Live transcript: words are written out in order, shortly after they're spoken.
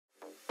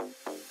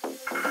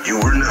You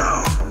are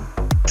now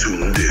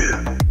tuned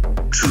in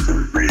to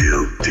the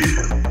real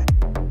deal.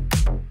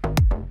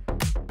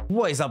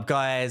 What is up,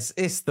 guys?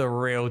 It's the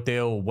real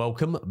deal.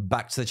 Welcome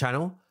back to the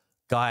channel.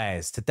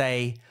 Guys,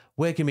 today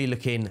we're going to be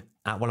looking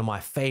at one of my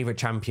favorite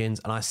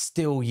champions, and I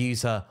still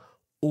use her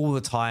all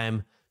the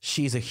time.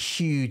 She's a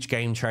huge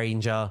game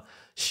changer.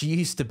 She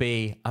used to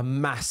be a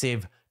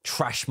massive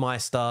trash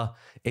meister.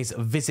 It's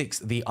Visix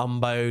the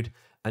Unbowed,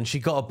 and she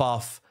got a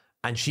buff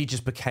and she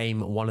just became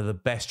one of the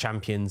best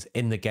champions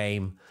in the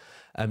game.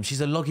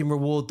 She's a login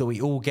reward that we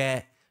all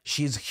get.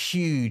 She is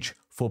huge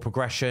for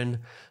progression.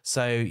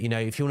 So, you know,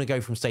 if you want to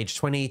go from stage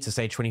 20 to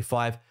stage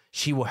 25,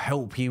 she will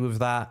help you with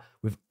that,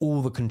 with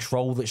all the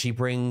control that she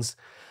brings.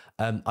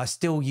 I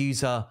still use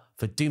her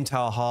for Doom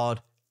Tower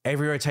hard.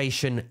 Every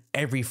rotation,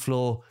 every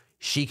floor,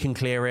 she can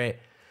clear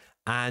it.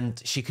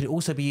 And she can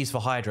also be used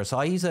for Hydra. So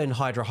I use her in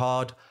Hydra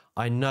hard.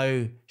 I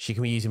know she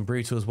can be used in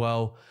Brutal as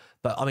well.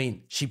 But I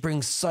mean, she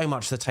brings so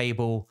much to the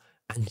table.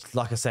 And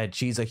like I said,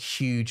 she's a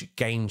huge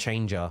game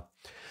changer.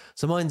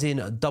 So mine's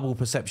in double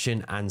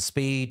perception and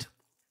speed.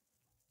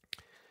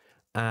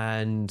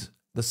 And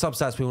the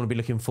substats we want to be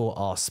looking for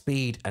are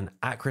speed and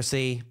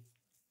accuracy.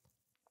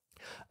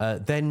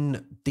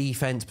 Then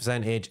defense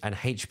percentage and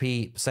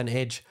HP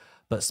percentage.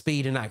 But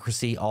speed and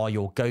accuracy are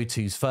your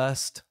go-tos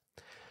first.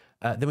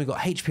 Then we've got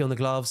HP on the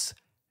gloves,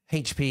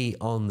 HP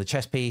on the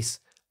chest piece,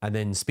 and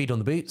then speed on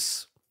the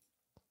boots.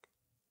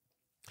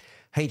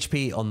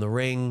 HP on the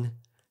ring,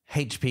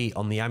 HP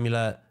on the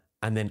amulet,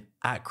 and then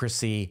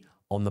accuracy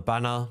on the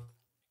banner.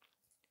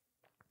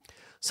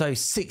 So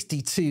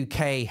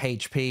 62k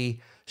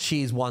HP,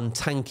 she's one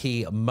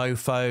tanky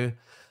mofo.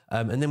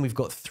 And then we've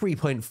got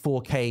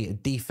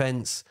 3.4k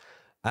defense.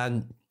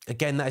 And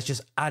again, that is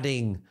just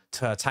adding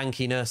to her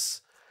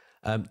tankiness.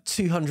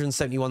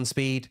 271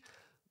 speed.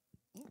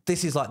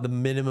 This is like the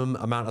minimum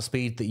amount of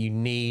speed that you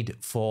need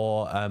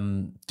for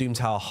Doom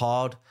Tower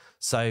hard.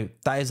 So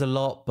that is a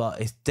lot,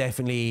 but it's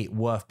definitely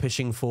worth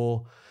pushing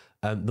for.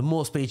 The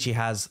more speed she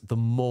has, the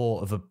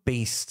more of a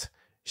beast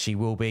she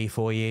will be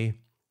for you.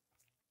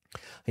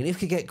 And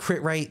if you could get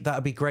crit rate, that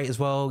would be great as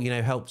well. You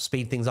know, help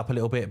speed things up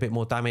a bit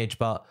more damage.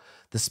 But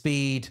the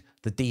speed,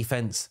 the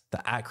defense,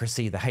 the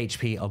accuracy, the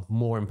HP are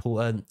more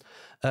important.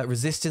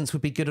 Resistance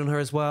would be good on her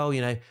as well.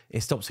 You know,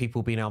 it stops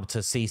people being able to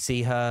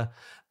CC her.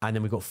 And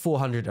then we've got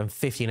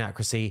 450 in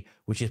accuracy,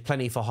 which is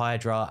plenty for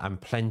Hydra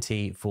and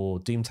plenty for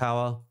Doom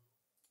Tower.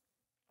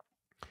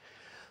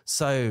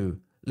 So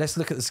let's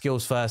look at the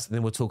skills first, and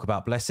then we'll talk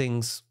about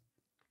blessings.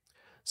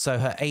 So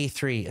her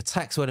A3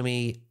 attacks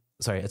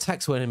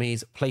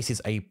enemies, places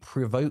a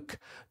provoke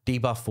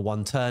debuff for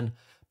 1 turn,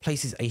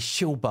 places a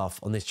shield buff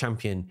on this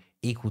champion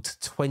equal to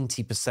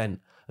 20%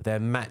 of their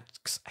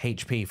max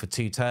HP for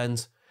 2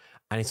 turns,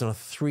 and it's on a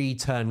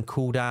 3-turn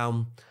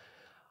cooldown.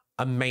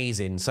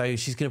 Amazing. So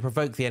she's going to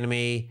provoke the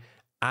enemy,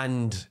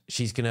 and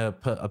she's going to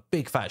put a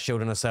big fat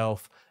shield on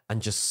herself and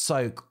just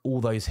soak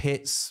all those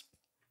hits.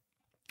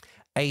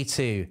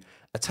 A2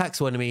 attacks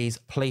all enemies,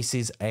 has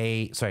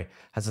a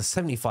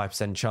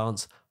 75%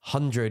 chance,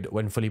 100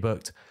 when fully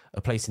booked,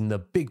 of placing the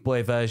big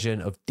boy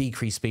version of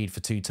decreased speed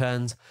for 2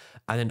 turns,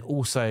 and then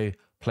also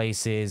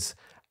places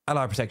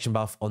ally protection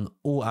buff on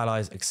all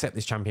allies except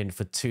this champion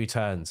for 2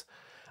 turns.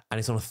 And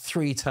it's on a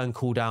 3-turn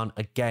cooldown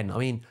again. I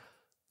mean,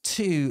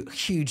 2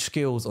 huge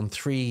skills on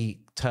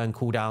 3-turn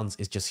cooldowns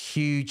is just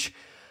huge.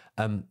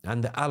 And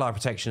the ally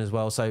protection as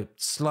well. So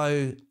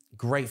slow,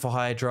 great for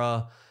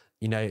Hydra.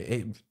 You know,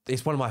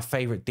 it's one of my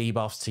favorite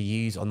debuffs to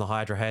use on the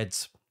Hydra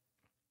heads,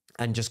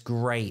 and just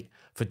great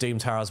for Doom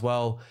Tower as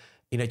well.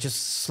 You know, it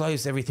just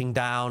slows everything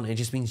down. It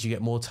just means you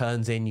get more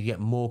turns in, you get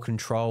more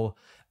control,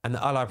 and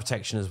the ally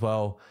protection as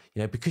well.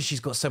 You know, because she's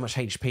got so much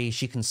HP,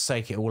 she can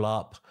soak it all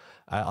up.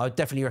 I would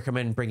definitely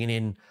recommend bringing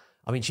in,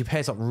 I mean, she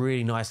pairs up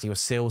really nicely with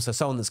Seal, so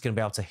someone that's going to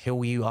be able to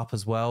heal you up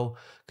as well,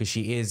 because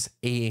she is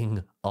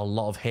eating a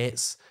lot of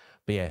hits.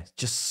 But yeah,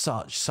 just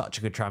such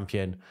a good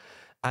champion.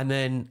 And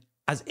then,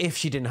 as if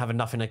she didn't have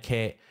enough in her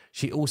kit,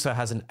 she also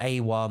has an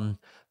A1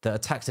 that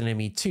attacks an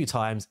enemy 2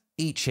 times.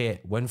 Each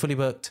hit, when fully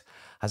booked,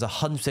 has a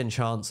 100%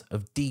 chance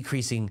of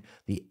decreasing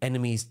the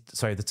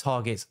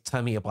target's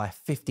turn meter by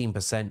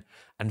 15%,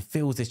 and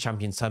fills this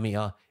champion's turn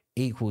meter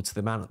equal to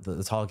the amount that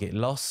the target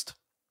lost.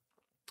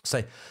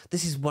 So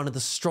this is one of the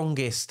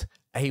strongest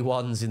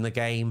A1s in the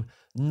game.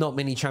 Not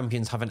many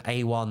champions have an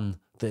A1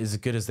 that is as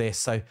good as this.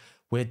 So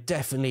we're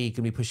definitely going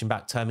to be pushing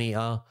back turn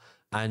meter,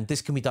 and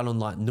this can be done on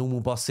like normal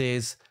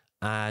bosses,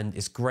 and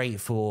it's great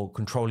for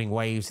controlling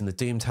waves in the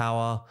Doom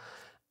Tower.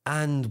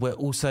 And we're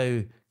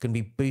also going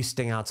to be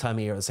boosting our turn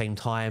meter at the same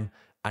time,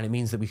 and it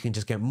means that we can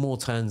just get more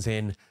turns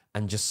in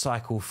and just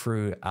cycle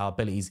through our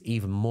abilities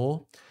even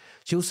more.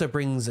 She also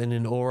brings in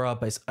an aura,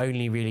 but it's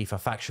only really for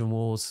faction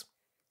wars.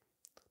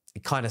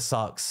 It kind of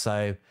sucks.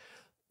 So,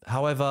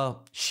 however,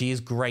 she is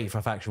great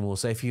for faction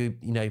wars. So if you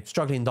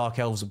struggling Dark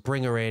Elves,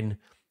 bring her in.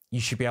 You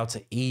should be able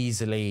to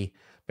easily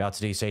be able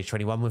to do stage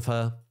 21 with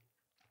her.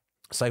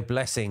 So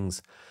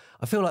blessings.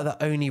 I feel like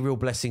the only real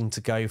blessing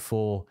to go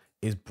for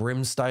is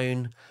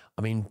Brimstone.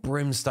 I mean,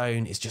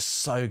 Brimstone is just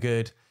so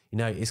good. You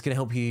know, it's going to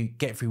help you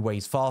get through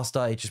waves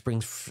faster. It just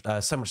brings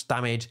so much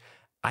damage,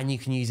 and you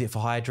can use it for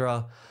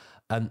Hydra.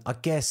 I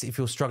guess if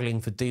you're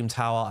struggling for Doom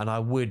Tower, and I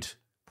would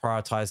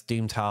prioritize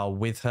Doom Tower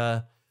with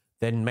her,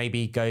 then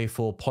maybe go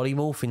for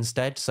Polymorph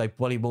instead. So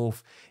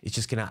Polymorph is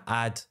just going to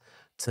add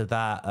to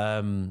that,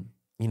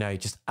 you know,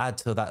 just add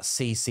to that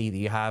CC that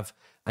you have.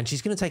 And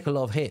she's going to take a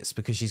lot of hits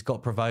because she's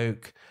got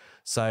Provoke.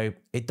 So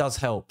it does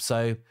help.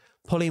 So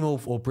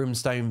Polymorph or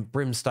Brimstone,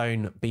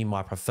 Brimstone being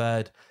my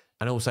preferred.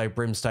 And also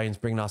Brimstone's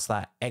bringing us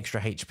that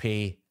extra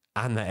HP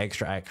and that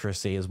extra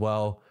accuracy as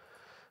well.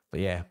 But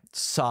yeah,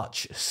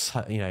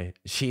 you know,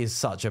 she is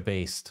such a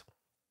beast.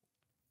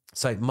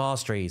 So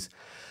masteries.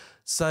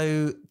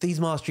 So these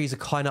masteries are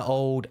kind of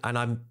old,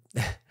 and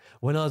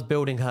when I was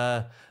building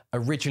her,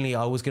 originally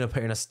I was going to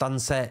put her in a stun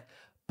set,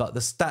 but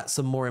the stats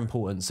are more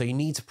important. So you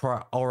need to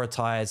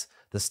prioritize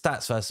the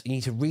stats first. You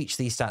need to reach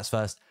these stats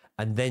first,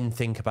 and then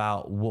think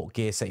about what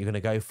gear set you're going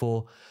to go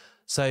for.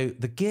 So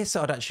the gear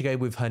set I'd actually go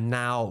with her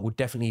now would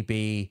definitely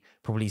be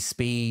probably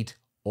speed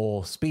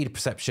or speed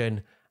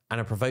perception and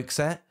a provoke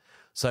set.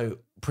 So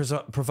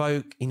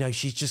provoke, you know,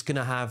 she's just going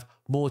to have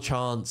more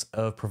chance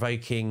of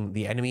provoking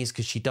the enemies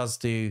because she does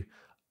do,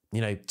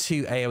 you know,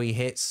 2 AoE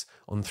hits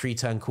on 3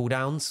 turn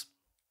cooldowns.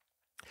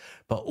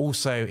 But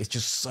also it's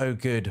just so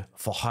good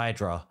for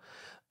Hydra.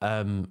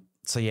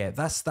 So yeah,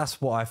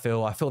 that's what I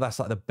feel. I feel that's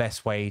like the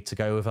best way to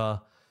go with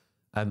her.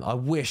 I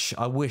wish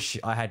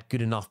I had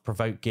good enough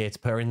provoke gear to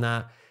put her in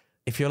that.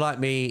 If you're like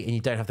me and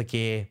you don't have the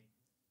gear,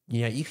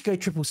 you know, you could go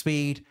triple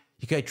speed,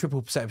 you could go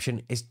triple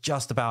perception. It's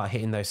just about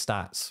hitting those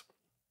stats.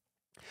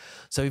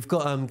 So we've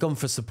got gone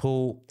for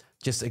support,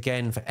 just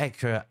again for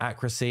extra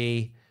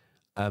accuracy,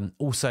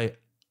 also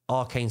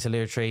arcane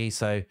telemetry.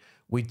 So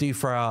we do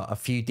throw out a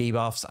few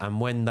debuffs, and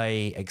when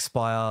they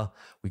expire,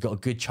 we got a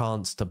good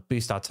chance to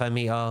boost our turn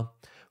meter.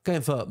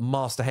 Going for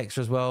Master Hexer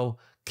as well.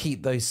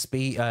 Keep those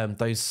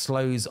those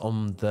slows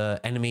on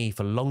the enemy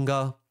for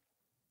longer.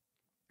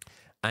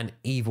 And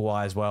Evil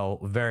Eye as well.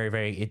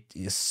 It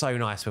is so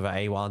nice with an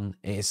A1.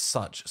 It is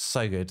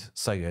so good,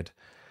 so good.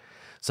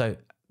 So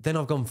then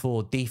I've gone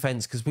for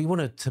defense because we want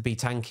her to be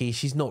tanky.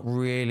 She's not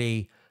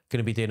really going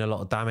to be doing a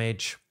lot of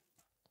damage.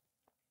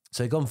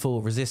 So we've gone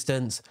for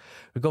resistance.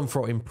 We've gone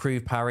for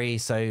improved parry.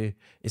 So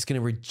it's going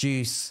to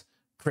reduce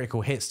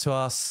critical hits to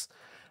us.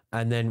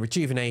 And then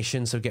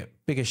rejuvenation. So we get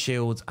bigger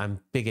shields and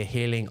bigger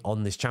healing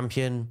on this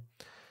champion.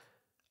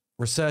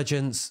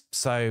 Resurgence.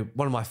 So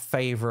one of my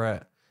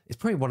favorite, it's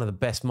probably one of the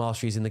best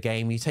masteries in the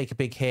game. You take a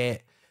big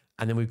hit,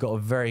 and then we've got a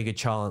very good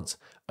chance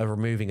of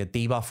removing a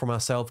debuff from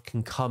ourselves.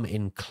 Can come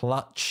in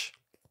clutch.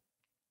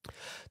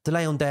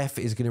 Delay on Death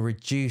is going to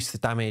reduce the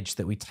damage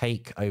that we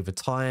take over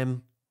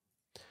time.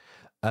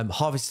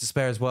 Harvest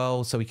Despair as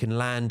well, so we can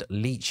land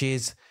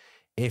leeches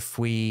if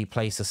we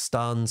place a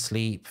stun,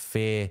 sleep,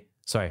 fear.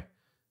 Sorry.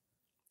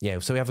 Yeah,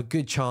 so we have a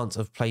good chance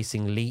of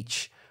placing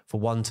leech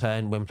for 1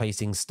 turn when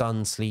placing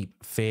stun,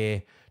 sleep,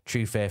 fear,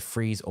 true fear,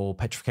 freeze, or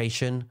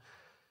petrification.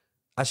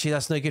 Actually,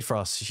 that's no good for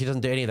us. She doesn't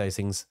do any of those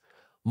things.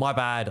 My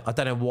bad. I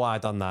don't know why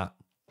I've done that.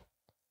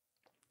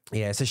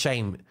 Yeah, it's a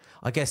shame.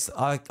 I guess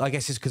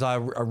it's because I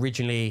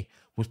originally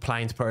was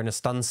planning to put her in a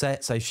stun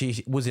set. So if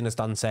she was in a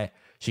stun set,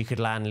 she could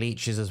land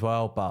leeches as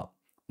well, but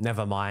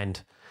never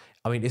mind.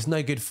 I mean, it's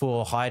no good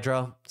for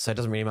Hydra, so it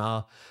doesn't really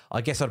matter.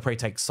 I guess I'd probably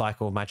take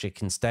Cycle of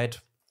Magic instead.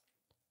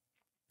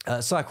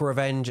 Cycle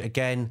Revenge,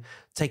 again,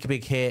 take a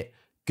big hit.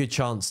 Good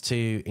chance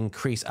to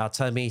increase our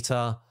turn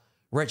meter.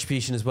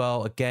 Retribution as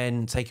well,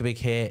 again, take a big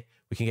hit.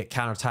 We can get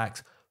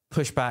counterattacks,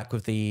 push back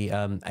with the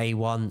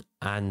A1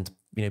 and,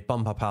 you know,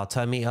 bump up our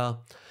turn meter.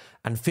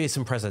 And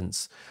Fearsome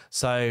Presence.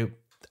 So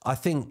I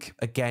think,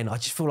 again, I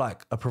just feel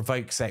like a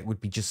provoke set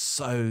would be just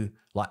so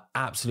like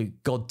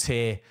absolute god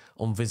tier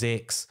on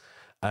Visix.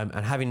 And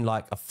having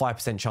like a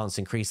 5% chance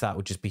to increase that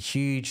would just be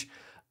huge.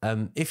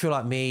 If you're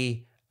like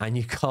me and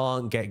you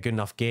can't get good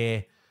enough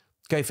gear,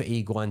 go for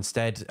Eagle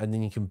instead, and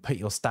then you can put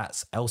your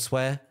stats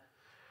elsewhere.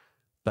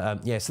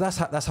 But yeah, so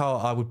that's how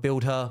I would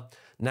build her.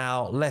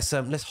 Now let's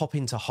hop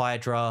into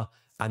Hydra,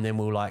 and then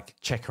we'll like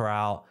check her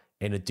out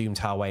in a Doom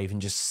Tower wave and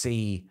just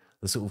see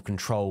the sort of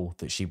control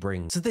that she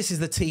brings. So this is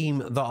the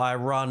team that I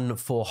run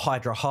for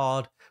Hydra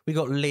Hard. We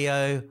got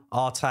Leo,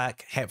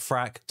 Artak,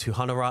 Hepfrak,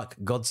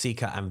 Tuhanaruk,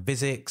 Godseeker, and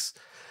Visix.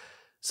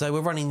 So we're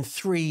running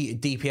 3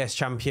 DPS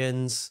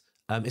champions.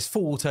 It's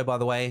full auto, by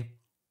the way.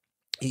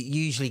 It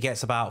usually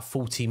gets about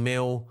 40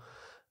 mil.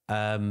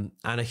 And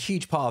a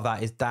huge part of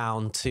that is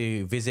down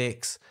to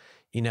Visix.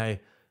 You know,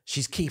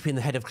 she's keeping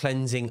the Head of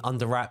Cleansing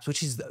under wraps,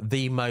 which is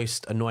the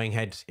most annoying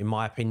head, in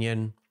my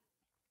opinion.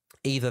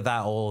 Either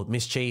that or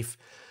Mischief.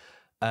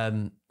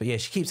 But yeah,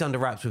 she keeps under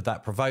wraps with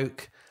that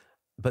provoke.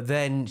 But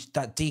then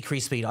that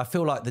decreased speed, I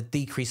feel like the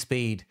decreased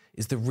speed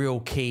is the real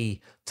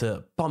key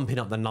to bumping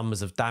up the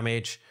numbers of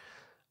damage.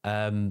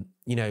 You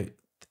know,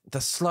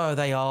 the slower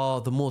they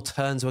are, the more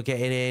turns we're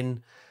getting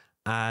in.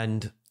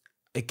 And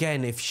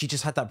again, if she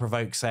just had that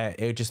provoke set,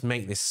 it would just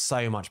make this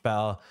so much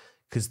better,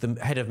 because the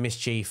Head of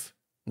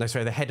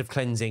the Head of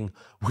Cleansing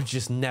would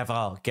just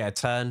never get a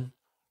turn.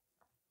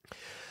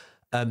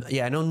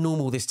 Yeah, and on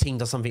normal, this team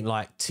does something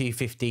like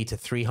 250 to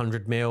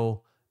 300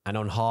 mil. And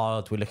on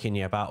hard, we're looking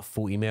at about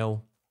 40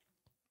 mil.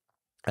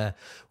 We're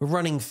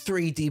running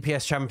 3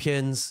 DPS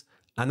champions.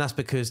 And that's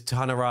because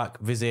Tuhanarak,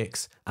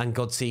 Visix, and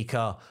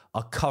Godseeker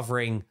are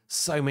covering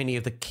so many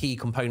of the key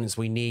components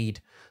we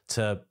need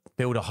to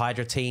build a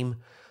Hydra team.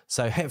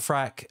 So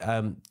Hetfrak,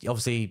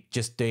 obviously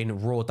just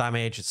doing raw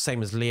damage,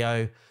 same as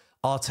Leo.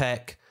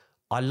 Artek,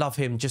 I love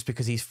him just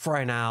because he's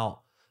throwing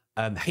out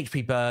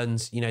HP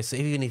burns, you know, so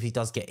even if he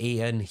does get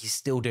eaten, he's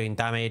still doing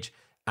damage,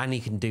 and he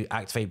can do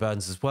activate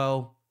burns as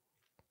well.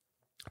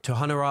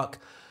 Tuhanarak,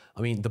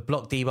 I mean, the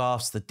block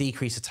debuffs, the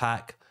decrease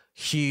attack,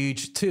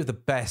 huge, 2 of the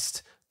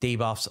best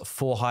debuffs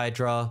for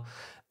Hydra.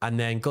 And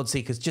then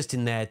Godseeker's just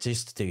in there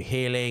just to do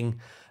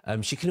healing.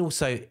 She can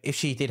also, if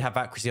she did have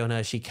accuracy on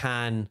her, she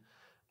can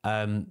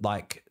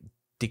like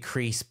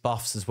decrease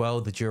buffs as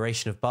well, the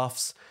duration of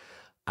buffs.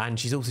 And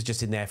she's also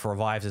just in there for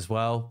revives as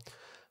well.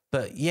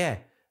 But yeah,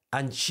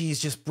 and she's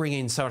just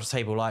bringing so much to the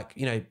table. Like,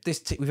 you know,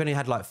 we've only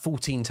had like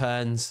 14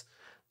 turns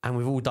and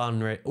we've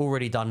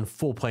already done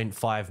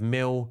 4.5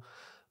 mil.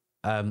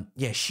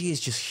 Yeah, she is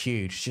just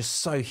huge, just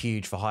so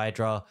huge for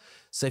Hydra.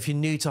 So if you're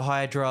new to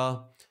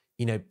Hydra,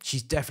 you know,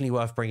 she's definitely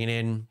worth bringing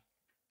in.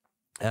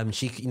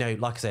 She, you know,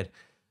 like I said,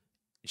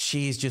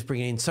 she's just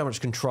bringing in so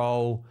much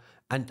control.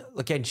 And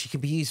again, she can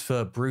be used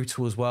for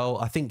Brutal as well.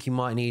 I think you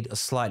might need a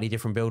slightly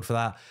different build for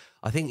that.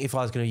 I think if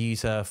I was going to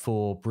use her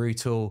for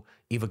Brutal,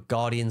 either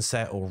Guardian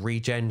set or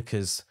Regen,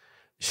 because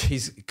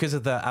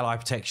of the ally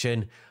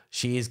protection,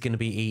 she is going to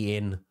be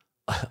eating,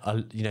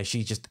 you know,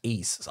 she just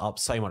eats up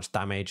so much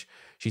damage.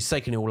 She's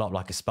soaking it all up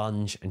like a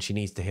sponge, and she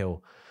needs to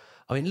heal.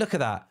 I mean, look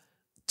at that.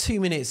 2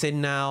 minutes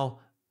in now,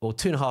 or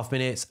 2.5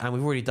 minutes, and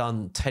we've already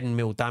done 10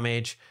 mil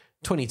damage,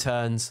 20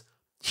 turns,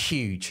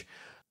 huge.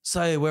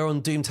 So we're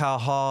on Doom Tower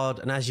hard,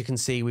 and as you can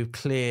see, we've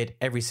cleared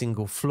every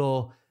single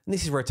floor. And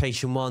this is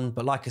rotation 1,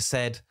 but like I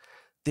said,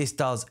 this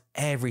does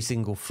every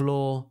single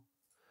floor.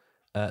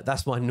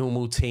 That's my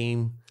normal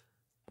team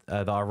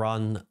that I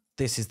run.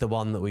 This is the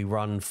one that we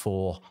run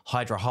for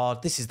Hydra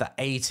hard. This is the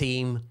A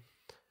team.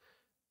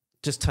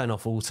 Just turn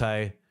off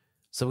auto.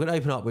 So we're going to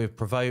open up with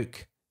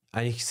Provoke,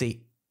 and you can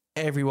see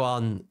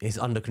everyone is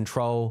under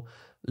control.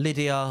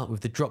 Lydia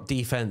with the drop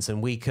defense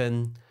and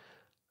weaken.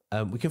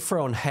 We can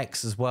throw on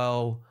Hex as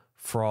well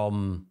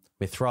from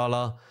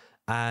Mithrala.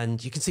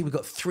 And you can see we've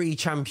got 3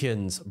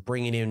 champions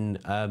bringing in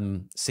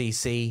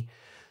CC.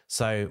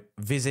 So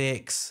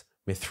Visix,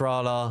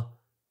 Mithrala,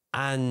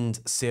 and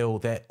Seal,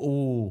 they're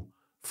all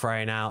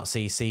throwing out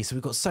CC. So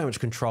we've got so much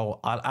control.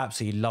 I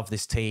absolutely love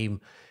this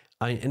team.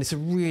 And it's a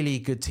really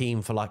good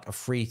team for like a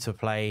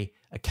free-to-play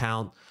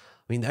account.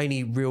 I mean, the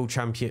only real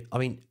champion, I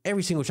mean,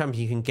 every single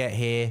champion you can get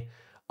here,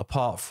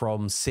 apart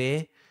from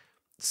Seer.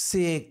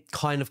 Seer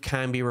kind of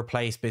can be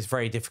replaced, but it's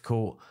very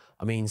difficult.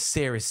 I mean,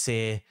 Seer is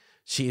Seer.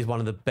 She is one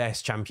of the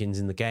best champions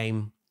in the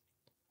game.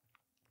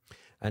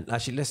 And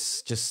actually,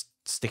 let's just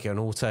stick it on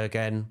auto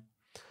again.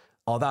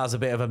 Oh, that was a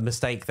bit of a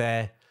mistake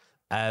there.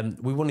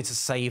 We wanted to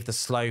save the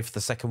slow for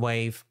the second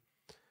wave,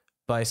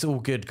 but it's all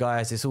good,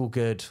 guys. It's all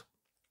good.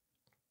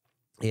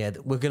 Yeah,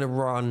 we're going to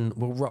run.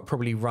 We'll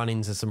probably run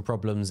into some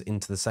problems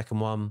into the second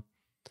one.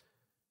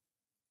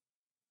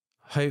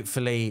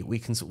 Hopefully, we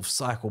can sort of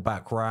cycle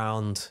back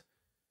round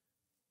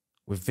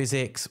with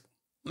Visix.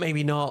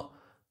 Maybe not.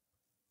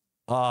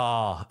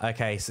 Ah,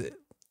 okay. So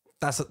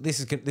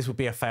this would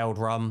be a failed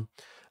run,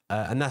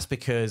 and that's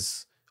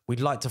because we'd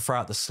like to throw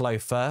out the slow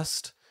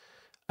first,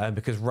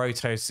 because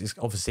Rotos is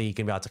obviously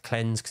going to be able to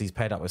cleanse because he's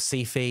paired up with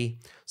Sifi,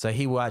 so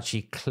he will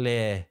actually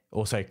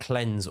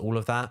cleanse all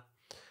of that,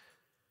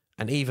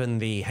 and even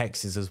the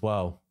hexes as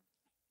well.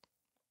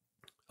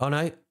 Oh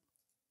no,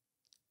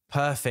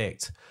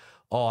 perfect.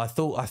 Oh, I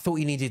thought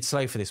you needed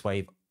slow for this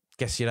wave.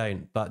 Guess you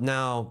don't. But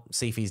now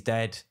Sifi's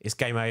dead. It's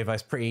game over.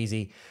 It's pretty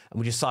easy. And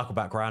we just cycle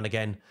back around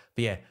again.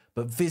 But yeah,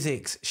 but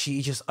Visix,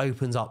 she just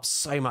opens up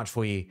so much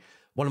for you.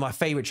 One of my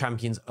favorite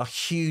champions, a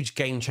huge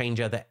game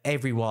changer that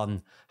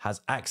everyone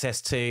has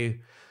access to.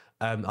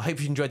 I hope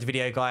you enjoyed the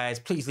video, guys.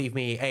 Please leave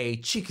me a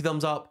cheeky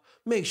thumbs up.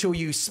 Make sure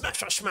you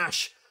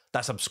smash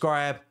that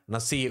subscribe. And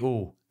I'll see you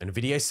all in a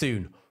video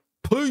soon.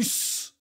 Peace.